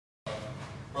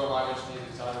Brother Mike mentioned he's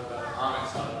excited about it. I'm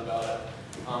excited about it.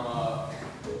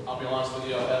 I'll be honest with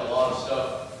you, I've had a lot of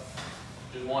stuff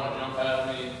just want to jump out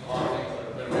at me. A lot of things that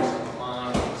have been racing in my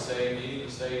mind. Need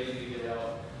to say, need to get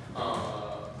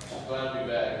out. Just glad to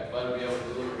be back. Glad to be able to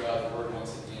deliver God's word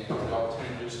once again. The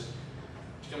opportunity to just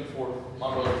come before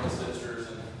my brothers and sisters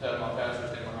and have my pastor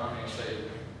stand behind me and say,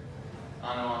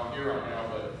 I know I'm here right now,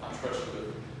 but I trust you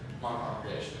with my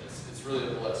congregation. It's really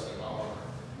a blessing in my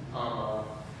honor.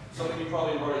 Something you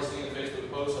probably have already seen in the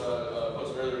Facebook post I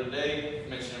posted earlier today,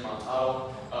 mentioned in my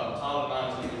title. Title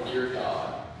tonight is Dear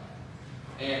God.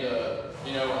 And,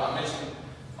 I mentioned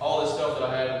all this stuff that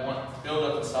I had built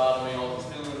up inside of me, all these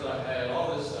feelings that I had,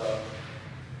 all this stuff.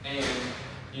 And,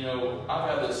 I've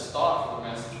had this thought for the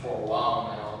message for a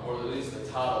while now, or at least the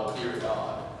title, Dear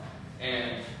God.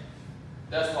 And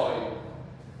that's probably,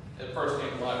 it first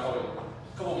came to life probably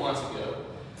a couple months ago.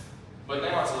 But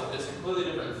now it's a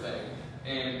completely different thing.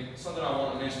 And something I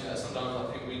want to mention that sometimes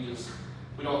I think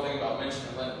we don't think about mentioning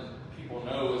and letting people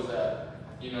know is that,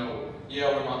 we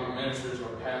might be ministers or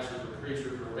pastors or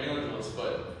preachers or evangelists,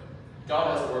 but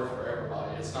God has a word for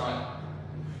everybody. It's not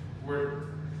we're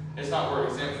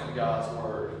exempt from God's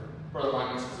word. Brother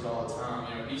Mike mentions it all the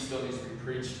time. He still needs to be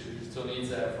preached to. He still needs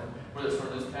that whether it's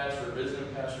from his pastor or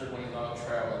visiting pastor when he's not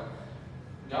traveling.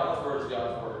 God's word is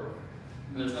God's word.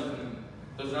 And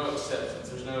there's no exceptions.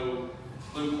 There's no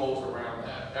loopholes around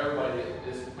that. Everybody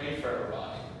is made for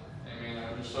everybody. Amen.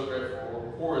 I'm just so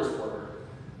grateful for his word.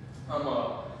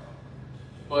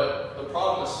 But the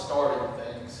problem is starting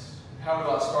things. How do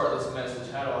I start this message?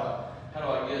 How do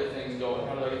I get things going?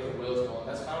 How do I get the wheels going?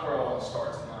 That's kind of where I want to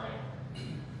start tonight.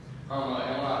 And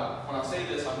when I say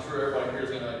this, I'm sure everybody here is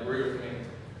going to agree with me.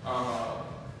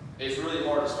 It's really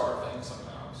hard to start things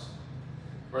sometimes.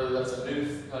 Whether that's a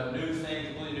new thing,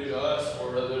 completely new to us,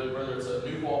 or whether it's a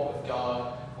new walk with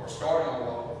God, or starting a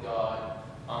walk with God,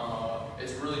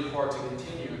 it's really hard to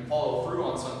continue and follow through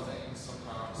on some things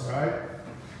sometimes. Right.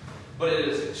 But it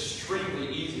is extremely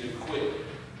easy to quit,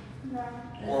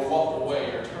 or walk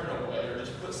away, or turn away, or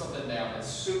just put something down. It's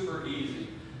super easy.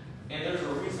 And there's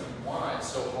a reason why it's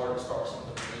so hard to start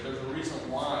something new. There's a reason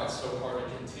why it's so hard to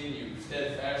continue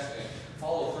steadfastly,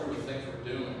 follow through with things we're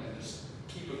doing, and just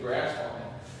keep a grasp on it.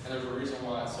 And there's a reason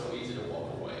why it's so easy to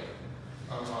walk away.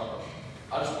 I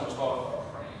just want to talk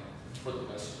about praying for the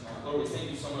message tonight. Lord, we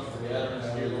thank you so much for gathering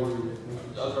us here, Lord.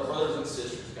 Our brothers and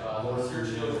sisters, God, Lord, your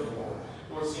children,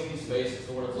 Lord, seeing these faces,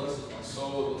 Lord, it blesses my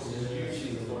soul. It blesses you,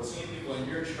 Jesus, Lord. Seeing people in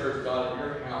your church, God, in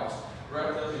your house,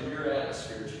 wrapped up in your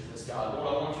atmosphere, Jesus, God. Lord,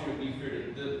 I want you to be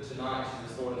here tonight,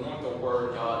 Jesus, Lord. Anoint the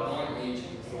word, God. Anoint me,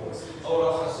 Jesus, Lord. Lord,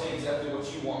 I want to say exactly what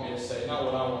you want me to say, not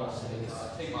what I want to say,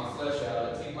 God. Take my flesh out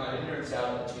of it. Take my ignorance out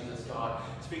of it, Jesus, God.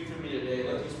 Speak through me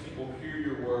today. Let these people hear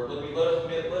your word. Let me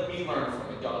learn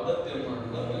from it, God. Let them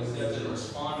learn. Let them accept it and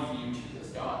respond to you,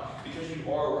 Jesus, God. Because you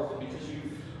are worth it. Because you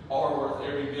are worth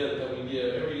every bit that we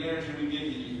give, every energy we give to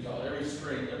you, God, every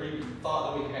strength, every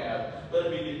thought that we have. Let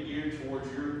it be geared towards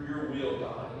your will,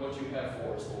 God, and what you have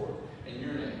for us, Lord. In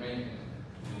your name, amen.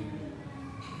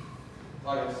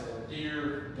 Like I said,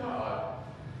 dear God.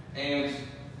 And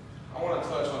I want to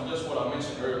touch on just what I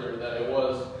mentioned earlier, that it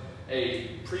was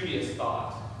a previous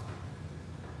thought.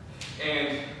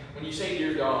 And when you say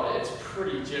dear God, it's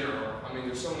pretty general. I mean,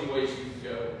 there's so many ways you can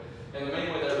go. And the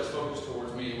main way that it was focused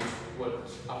towards me was what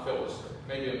I felt was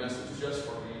maybe a message just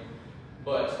for me.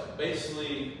 But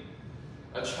basically,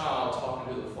 a child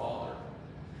talking to the father.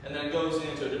 And then it goes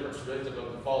into a different perspective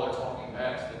of the father talking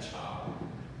back to the child.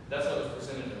 That's how it was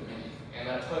presented to me. And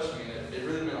that touched me. And it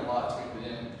really meant a lot to me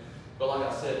then. But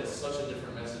like I said, it's such a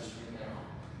different message to me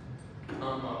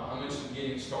now. I mentioned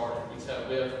getting started.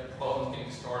 We have problems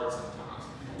getting started sometimes.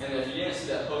 And if you didn't see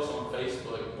that post on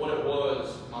Facebook, what it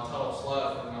was, my title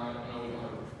slide for tonight, I know we don't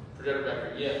have a projector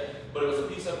back here yet, but it was a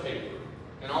piece of paper.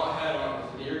 And all it had on it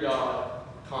was, Dear God,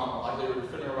 comma, like they were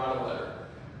finna write a letter.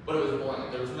 But it was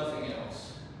blank. There was nothing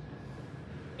else.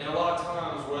 And a lot of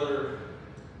times,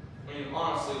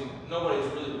 honestly, nobody's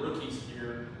really rookies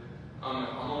here.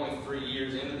 I'm only 3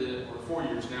 years into this, or 4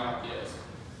 years now, I guess.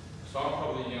 So I'm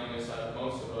probably the youngest out of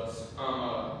most of us.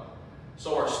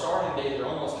 So our starting days are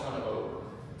almost kind of over.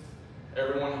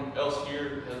 Everyone else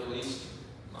here has at least,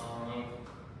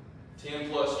 10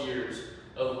 plus years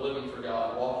of living for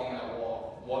God, walking that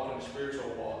walk, walking a spiritual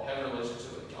walk, having a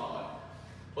relationship with God.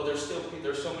 But there's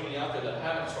so many out there that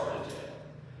haven't started yet.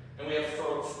 And we have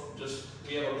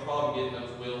a problem getting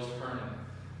those wheels turning.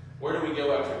 Where do we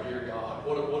go after dear God?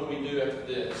 What do we do after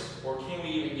this? Or can we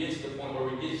even get to the point where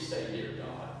we get to say dear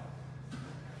God?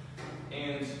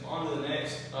 And on to the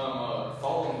next,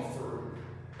 following through.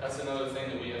 That's another thing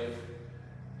that we have.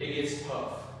 It gets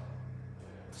tough.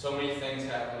 So many things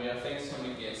happen. We have things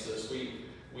coming against us.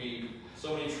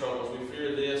 So many troubles. We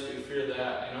fear this, we fear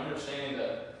that. And understanding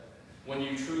that when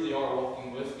you truly are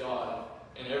walking with God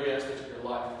in every aspect of your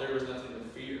life, there is nothing to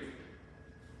fear.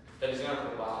 That He's going to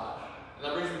provide. And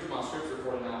that brings me to my scripture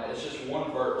for tonight. It's just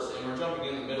one verse, and we're jumping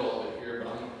in the middle of it here,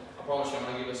 but I promise you I'm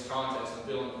going to give us context and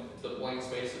fill in the blank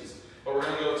spaces. But we're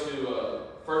going to go to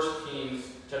 1 Kings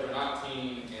chapter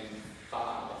 19 and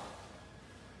 5.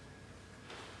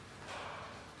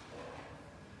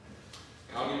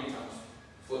 And I'll give you time to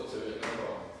flip to it, no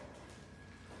problem.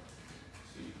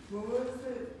 What was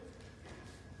it?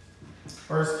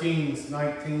 1 Kings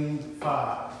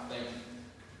 19:5. Thank you.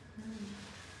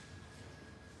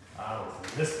 I was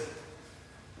listening.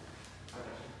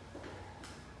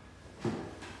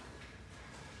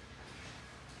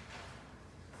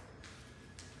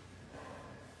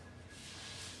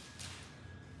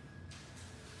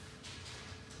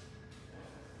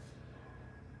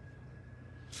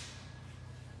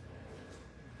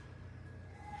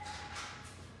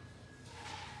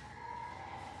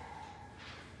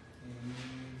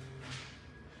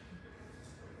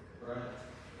 Right.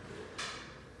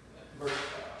 Verse 5.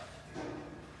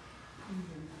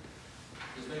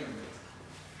 His name.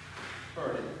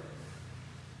 Pardon.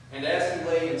 And as he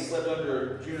lay and slept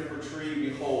under a juniper tree,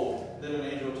 behold, then an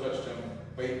angel touched him.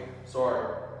 Wait,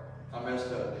 sorry. I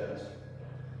messed up, guys.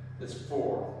 It's 4.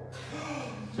 Or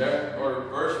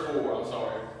verse 4, I'm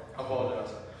sorry. I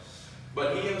apologize.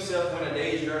 But he himself went a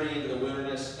day's journey into the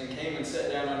wilderness and came and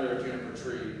sat down under a juniper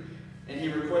tree. And he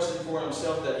requested for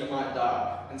himself that he might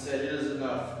die, and said, It is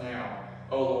enough now,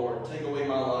 O Lord, take away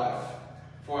my life,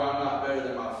 for I am not better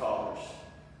than my fathers.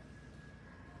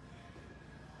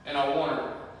 And I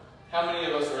wonder, how many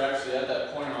of us are actually at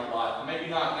that point in our life? Maybe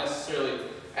not necessarily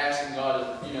asking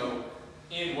God to,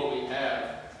 end what we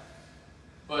have,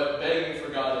 but begging for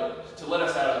God to let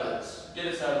us out of this, get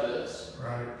us out of this.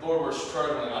 Right. Lord, we're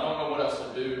struggling. I don't know what else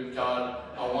to do. God,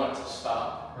 I want it to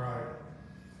stop. Right.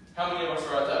 How many of us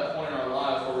are at that point in our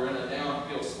lives where we're in a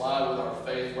downhill slide with our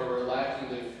faith, where we're lacking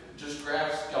to just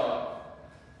grasp God?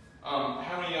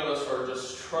 How many of us are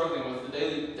just struggling with the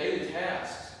daily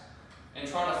tasks and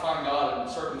trying to find God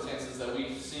in circumstances that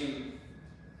we seem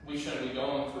we shouldn't be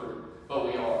going through, but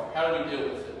we are? How do we deal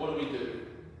with it? What do we do?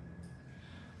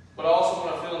 But I also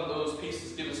want to fill in those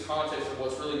pieces, give us context of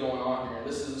what's really going on here.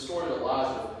 This is the story of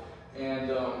Elijah.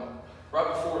 And right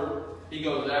before he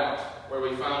goes out, where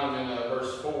we found him in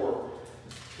verse 4,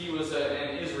 he was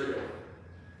in Israel,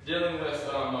 dealing with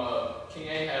King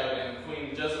Ahab and Queen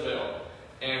Jezebel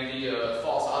and the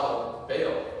false idol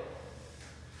Baal.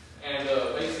 And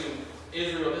basically,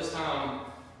 Israel this time,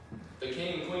 the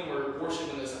king and queen were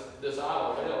worshiping this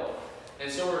idol Baal, and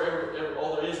so were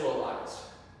all the Israelites.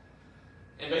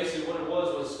 And basically, what it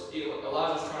was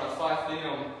Elijah's trying to fight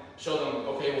them, show them,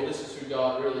 okay, well, this is who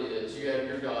God really is. You have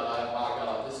your God, I have my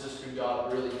God. This is who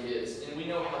God really is. And we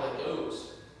know how that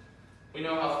goes. We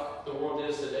know how the world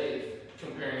is today,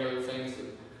 comparing other things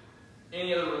to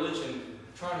any other religion,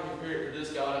 trying to compare it to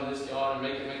this God and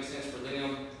make it make sense for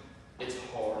them. It's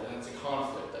hard, and it's a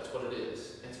conflict. That's what it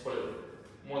is. It's what it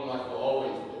more than likely will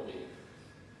always will be.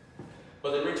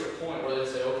 But they reach a point where they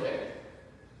say, okay,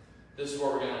 this is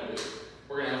what we're going to do.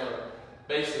 We're going to have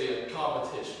basically a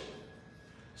competition.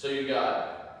 So you've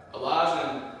got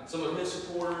Elijah and some of his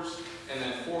supporters, and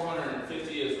then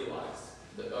 450 Israelites,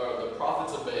 the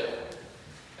prophets of Baal.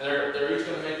 And they're each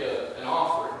going to make an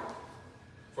offering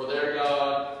for their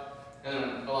God, and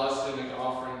then Elijah's going to make an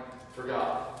offering for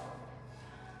God.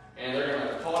 And they're going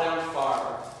to call down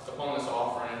fire upon this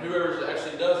offering. And whoever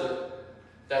actually does it,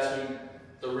 that's who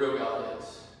the real God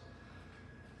is.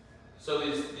 So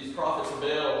these prophets of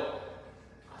Baal,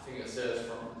 I think it says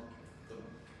from the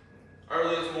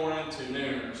earliest morning to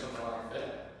noon or something like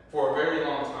that, for a very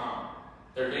long time.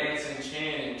 They're dancing,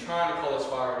 chanting, trying to call this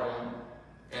fire down,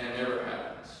 and it never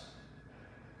happens.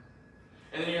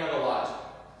 And then you have Elijah.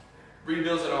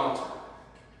 Rebuilds an altar.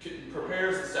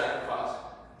 Prepares the sacrifice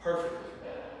perfectly.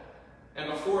 And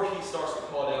before he starts to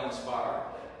call down this fire,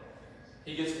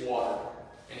 he gets water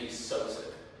and he soaks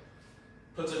it.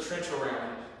 Puts a trench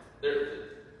around it. They're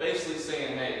basically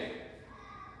saying, hey,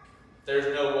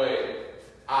 there's no way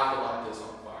I could light this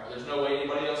on fire. There's no way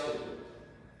anybody else could do it.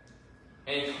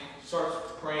 And he starts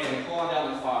praying and calling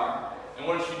down the fire. And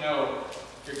what does she know?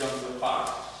 Here comes the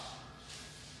fire.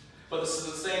 But this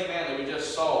is the same man that we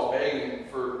just saw begging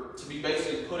to be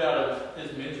basically put out of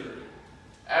his misery.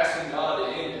 Asking God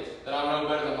to end it. That I'm no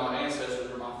better than my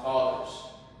ancestors or my fathers.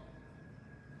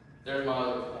 There's my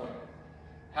other point.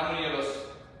 How many of us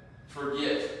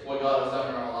forget what God has done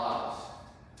in our lives?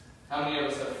 How many of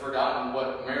us have forgotten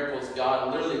what miracles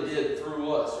God literally did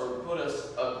through us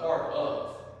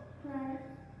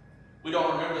We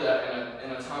don't remember that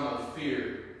in a time of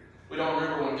fear. We don't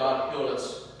remember when God healed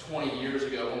us 20 years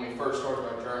ago when we first started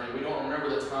our journey. We don't remember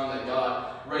the time that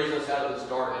God raised us out of this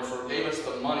darkness or gave us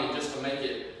the money just to make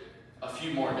it a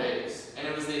few more days. And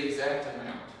it was the exact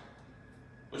amount.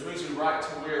 Which brings me right to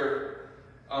where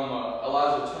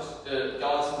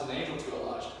God sends an angel to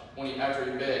Elijah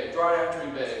after he begs, right after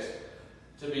he begs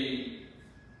to be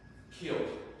killed.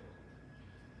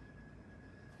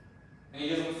 And he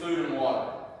gives him food and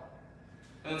water.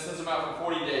 And then sends him out for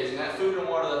 40 days. And that food and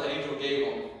water that the angel gave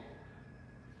him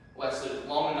lasted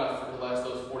long enough for to last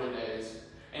those 40 days.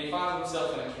 And he finds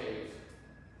himself in a cave.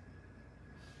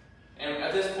 And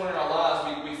at this point in our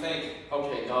lives, we think,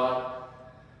 okay, God,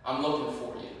 I'm looking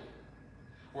for you.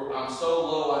 I'm so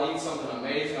low, I need something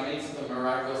amazing, I need something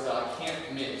miraculous that I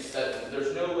can't miss, that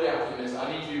there's no way I can miss.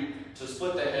 I need you to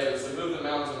split the heavens, to move the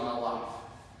mountains in my life.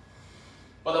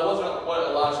 But that wasn't what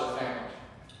Elijah found.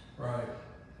 Right.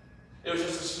 It was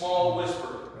just a small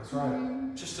whisper. That's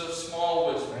right. Just a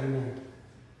small whisper. Amen.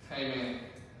 Amen.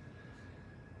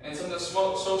 And something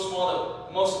so small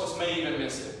that most of us may even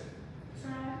miss it.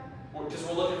 Because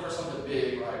we're looking for something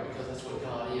big, right? Because that's what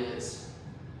God is.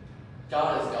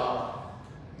 God is God.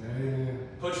 Amen.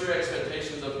 Put your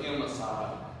expectations of Him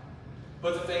aside.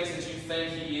 Put the things that you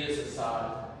think He is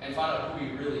aside. And find out who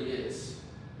He really is.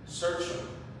 Search Him.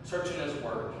 Search in His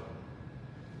Word.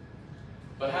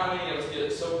 But how many of us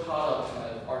get so caught up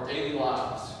in our daily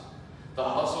lives, the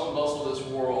hustle and bustle of this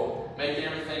world, making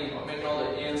all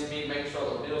the ends meet, making sure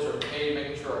all the bills are paid,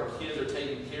 making sure our kids are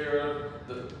taken care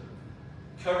of,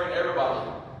 covering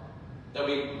everybody, that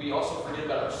we also forget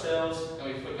about ourselves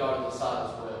and we put God to the side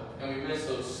as well. And we miss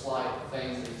those slight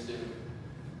things that He's doing.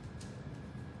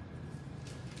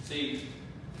 See,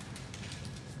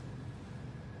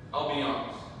 I'll be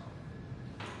honest.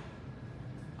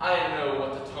 I didn't know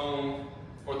what the tone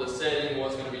or the setting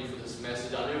was going to be for this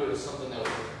message. I knew it was something that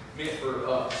was meant for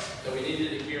us, that we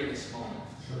needed to hear in this moment.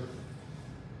 Sure.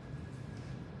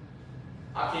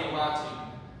 I can't lie to you.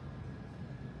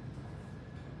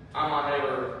 I might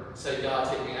never say, God,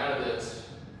 take me out of this.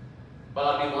 But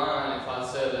I'd be lying if I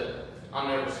said that I'm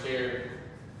never scared.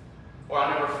 Or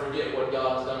I never forget what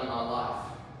God's done in my life.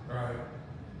 Right.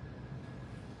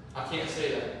 I can't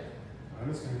say that. I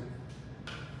understand.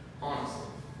 Honestly.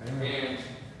 Amen. And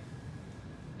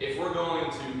if we're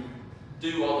going to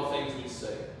do all the things we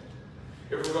say,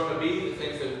 if we're going to be the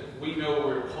things that we know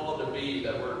we're called to be,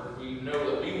 that we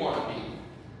know that we want to be,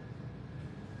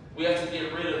 we have to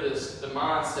get rid of the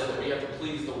mindset that we have to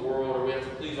please the world or we have to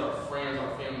please our friends,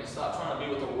 our family. Stop trying to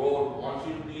be what the world wants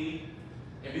you to be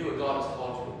and be what God has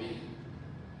called you to be.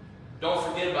 Don't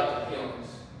forget about the healings.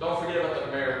 Don't forget about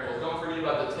the miracles. Don't forget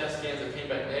about the test scans that came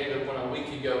back negative when a week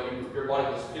ago your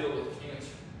body was filled with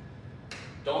cancer.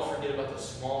 Don't forget about the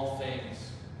small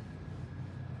things.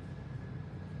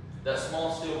 That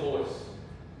small, still voice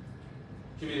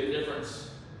can be the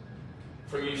difference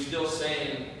from you still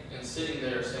saying and sitting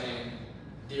there saying,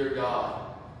 "Dear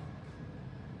God,"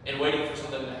 and waiting for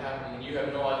something to happen when you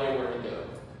have no idea where to go.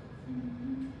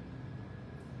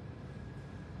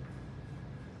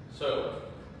 So,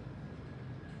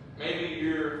 maybe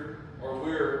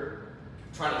we're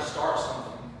trying to start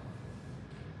something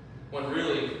when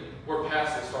really we're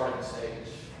past the starting stage.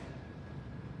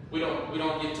 We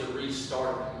don't get to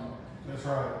restart anymore. That's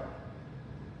right.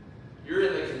 You're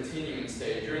in the continuing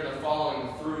stage. You're in the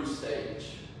following through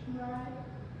stage. Right.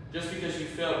 Just because you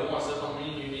failed once doesn't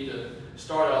mean you need to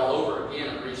start it all over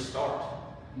again and restart.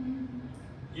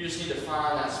 You just need to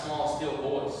find that small, still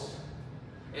voice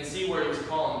and see where He's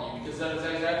calling you, because that is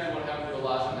exactly what happened to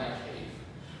Elijah in that cave.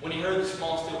 When he heard the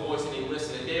small, still voice and he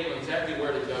listened, it gave him exactly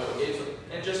where to go.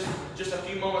 And just a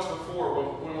few moments before,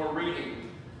 when we're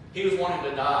reading, he was wanting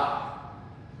to die.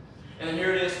 And then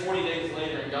here it is 40 days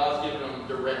later, and God's giving him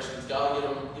directions. God's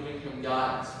giving him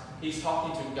guidance. He's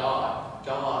talking to God.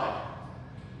 God.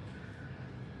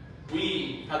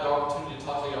 We have the opportunity to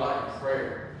talk to God in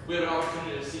prayer. We have an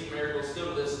opportunity to see miracles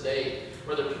still to this day,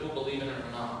 whether people believe in it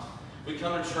or not. We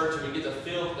come to church and we get to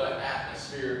feel the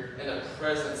atmosphere and the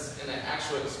presence and the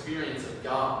actual experience of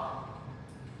God.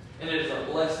 And it is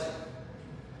a blessing.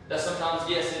 That sometimes,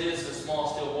 yes, it is the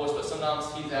small, still voice, but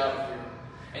sometimes He's out here.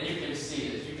 And you can see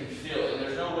it, you can feel it, and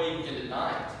there's no way you can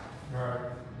deny it.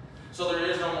 Right. So there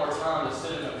is no more time to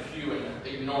sit in a pew and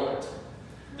ignore it.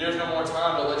 There's no more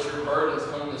time to let your burdens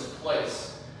come in this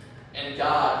place and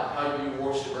guide how you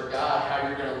worship, or guide how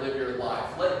you're going to live your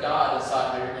life. Let God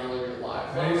decide how you're going to live your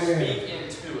life. Let Him speak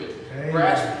into it. Amen.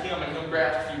 Grasp Him and He'll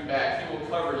grasp you back. He will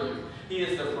cover you. He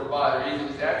is the provider. He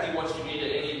is exactly what you need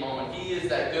at any moment. He is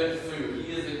that good food.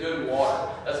 He is the good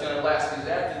water that's going to last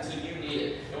exactly until you need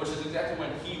it, and which is exactly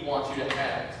when He wants you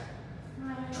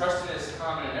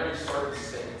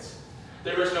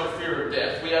There is no fear of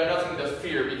death. We have nothing to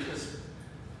fear because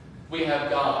we have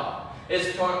God.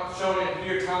 It's shown in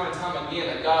here time and time again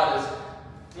that God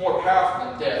is more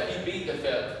powerful than death. He beat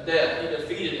death. He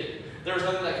defeated it. There is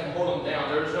nothing that can hold him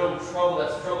down. There is no trouble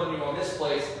that's troubling you on this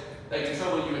place that can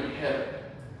trouble you in heaven.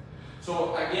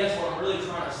 So I guess what I'm really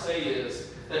trying to say is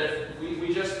that if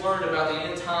we just learned about the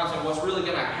end times and what's really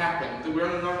going to happen, that we're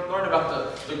going to learn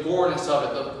about the goreness of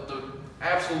it, the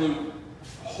absolute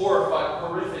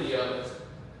horrificity of it.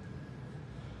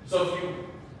 So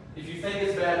if you think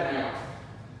it's bad now,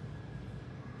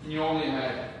 can you only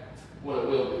imagine what it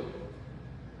will be?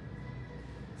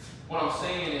 What I'm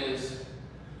saying is,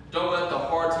 don't let the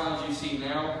hard times you see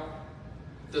now,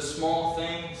 the small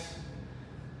things,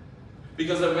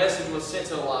 because the message was sent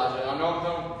to Elijah. I know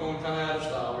I'm going kind of out of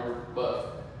style here,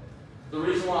 but the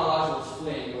reason why Elijah was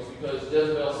fleeing was because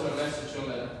Jezebel sent a message to him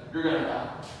that you're going to die.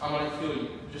 I'm going to kill you,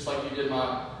 just like you did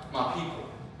my people.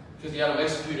 Because he had them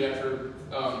executed after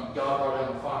God brought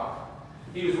down the fire.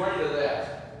 He was running to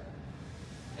that.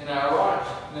 And the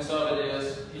ironicness of it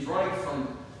is, he's running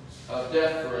from a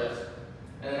death threat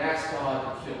and asks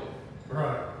God to kill him.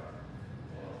 Right.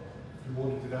 If you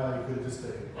wanted to die, you could have just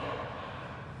stayed.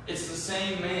 It's the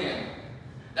same man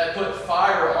that put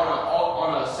fire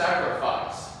on a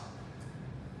sacrifice,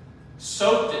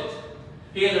 soaked it.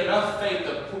 He had enough faith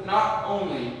to not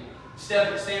only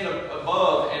stand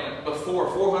above and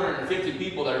before 450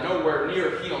 people that are nowhere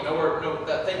near him,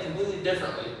 that think completely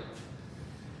differently.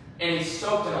 And he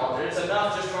soaked an altar. It's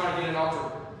enough just trying to get an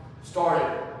altar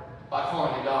started by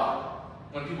calling to God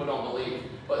when people don't believe.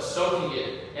 But soaking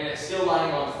it and it's still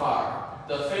lighting on fire.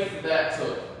 The faith that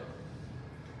took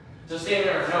to stand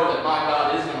there and know that my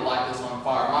God is going to light this on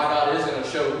fire. My God is going to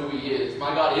show who He is.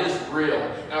 My God is real.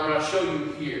 And I'm going to show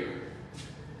you here.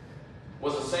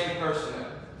 Was the same person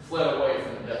that fled away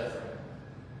from the death threat.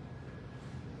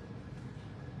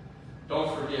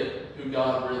 Don't forget who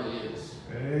God really is.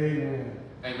 Amen.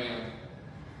 Amen.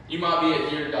 You might be a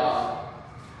dear God.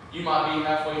 You might be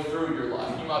halfway through your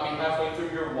life. You might be halfway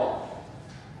through your walk.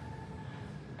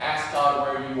 Ask God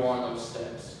where you are in those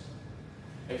steps.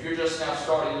 If you're just now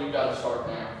starting, you've got to start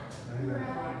now.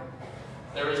 Amen.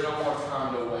 There is no more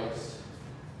time to waste.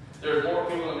 There's more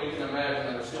people than we can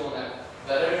imagine that are still in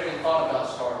that haven't even thought about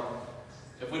starting.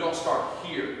 If we don't start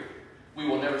here, we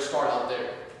will never start out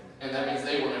there. And that means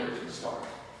they will never get started.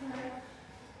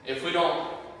 If we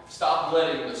don't stop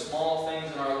letting the small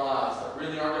things in our lives that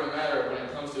really aren't going to matter when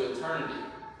it comes to eternity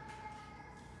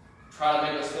try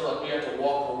to make us feel like we have to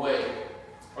walk away,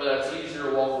 or that it's easier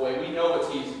to walk away. We know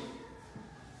it's easy.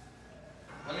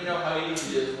 Let me know how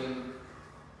easy it is when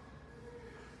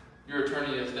your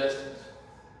eternity is destined.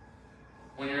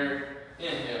 When you're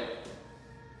in hell.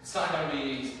 It's not going to be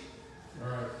easy. All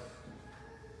right.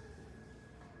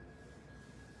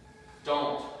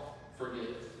 Don't forget.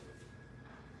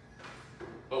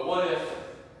 But what if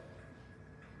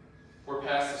we're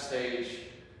past the stage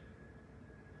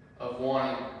of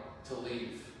wanting to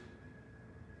leave?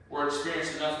 We're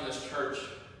experiencing enough in this church.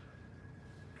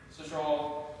 Sister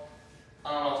Hall,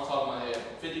 I don't know off the top of my head,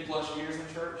 50 plus years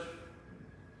in church?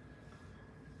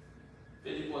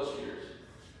 50 plus years.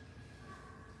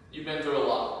 You've been through a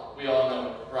lot. We all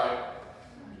know it, right?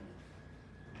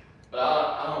 But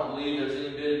I don't believe there's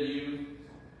any bit of you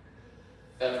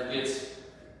that forgets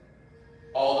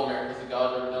all the miracles that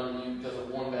God's ever done to you because of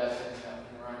one bad thing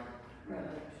happening, right?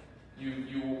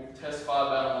 You will testify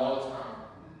about them all the time.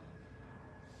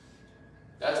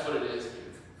 That's what it is here.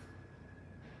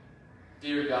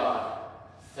 Dear God,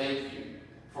 thank you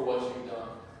for what you've done.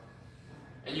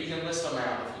 And you can list them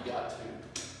out if you got to.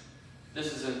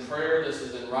 This is in prayer. This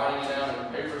is in writing it down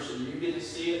in paper so you get to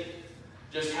see it.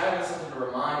 Just having something to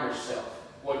remind yourself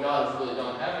what God has really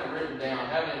done. Having it written down.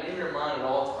 Having it in your mind at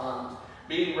all times.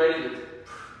 Being ready to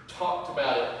talk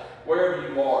about it wherever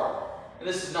you are. And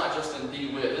this is not just in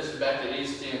DeWitt. This is back at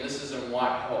East End. This is in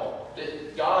Whitehall.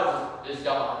 God is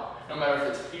God. No matter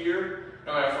if it's here,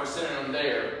 no matter if we're sending them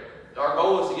there. Our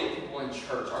goal is to get people in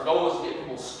church. Our goal is to get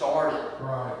people started.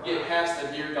 Right. Get past the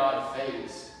dear God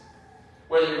phase.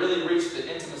 Where they really reach the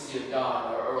intimacy of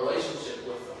God or a relationship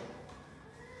with them.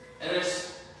 And it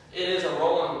is a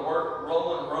rolling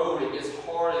road. It gets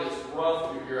hard, it gets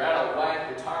rough. You're out of whack,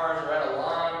 your tires are out of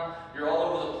line. You're all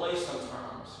over the place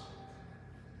sometimes.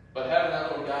 But having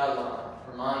that little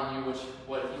guideline remind you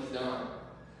what He's done.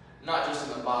 Not just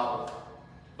in the Bible,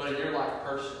 but in your life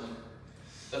personally.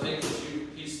 The things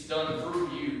that He's done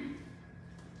through you.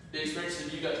 The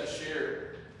experiences you got to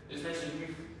share. The experiences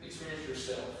you experienced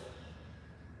yourself.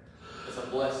 It's a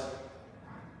blessing.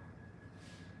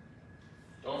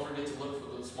 Don't forget to look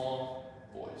for the small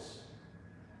voice.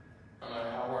 No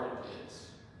matter how hard it is.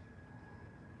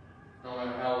 No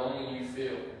matter how lonely you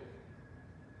feel,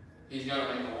 He's going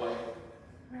to make a way.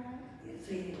 Yes,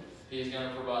 He is. He's going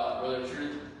to provide, whether it's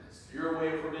your way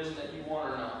of provision that you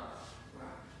want or not.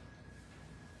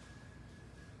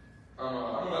 I'm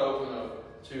going to open up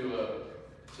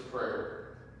to prayer.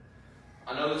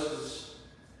 I know this is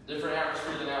a different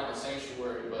atmosphere than out in the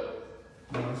sanctuary, but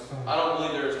I don't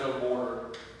believe there is no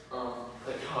border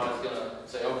that God is going to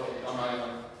say, okay, I'm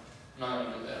not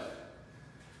going to do that.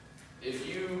 If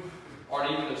you are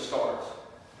needing to start,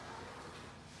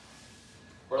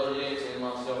 Brother Yates and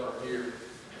myself are here.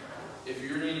 If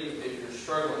you're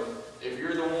struggling, if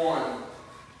you're the one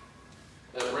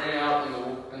that ran out in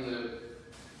the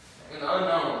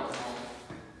unknown,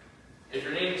 if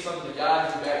you're needing something to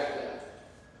guide you back to that,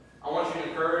 I want you to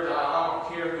encourage. I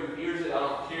don't care who hears it. I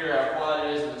don't care how quiet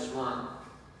it is in this room.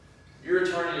 Your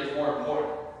eternity is more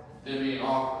important than being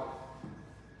awkward.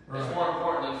 Right. It's more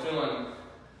important than feeling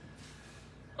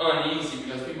uneasy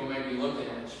because people may be looking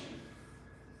at you.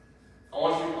 I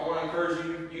want to encourage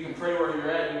you. You can pray where you're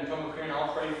at. You can come up here and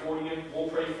I'll pray for you. We'll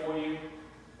pray for you.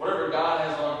 Whatever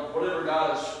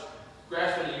God is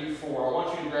grasping at you for, I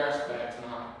want you to grasp back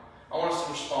tonight. I want us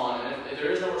to respond. And if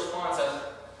there is no response,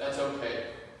 that's okay.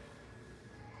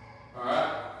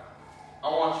 Alright? I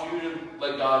want you to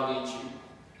let God lead you.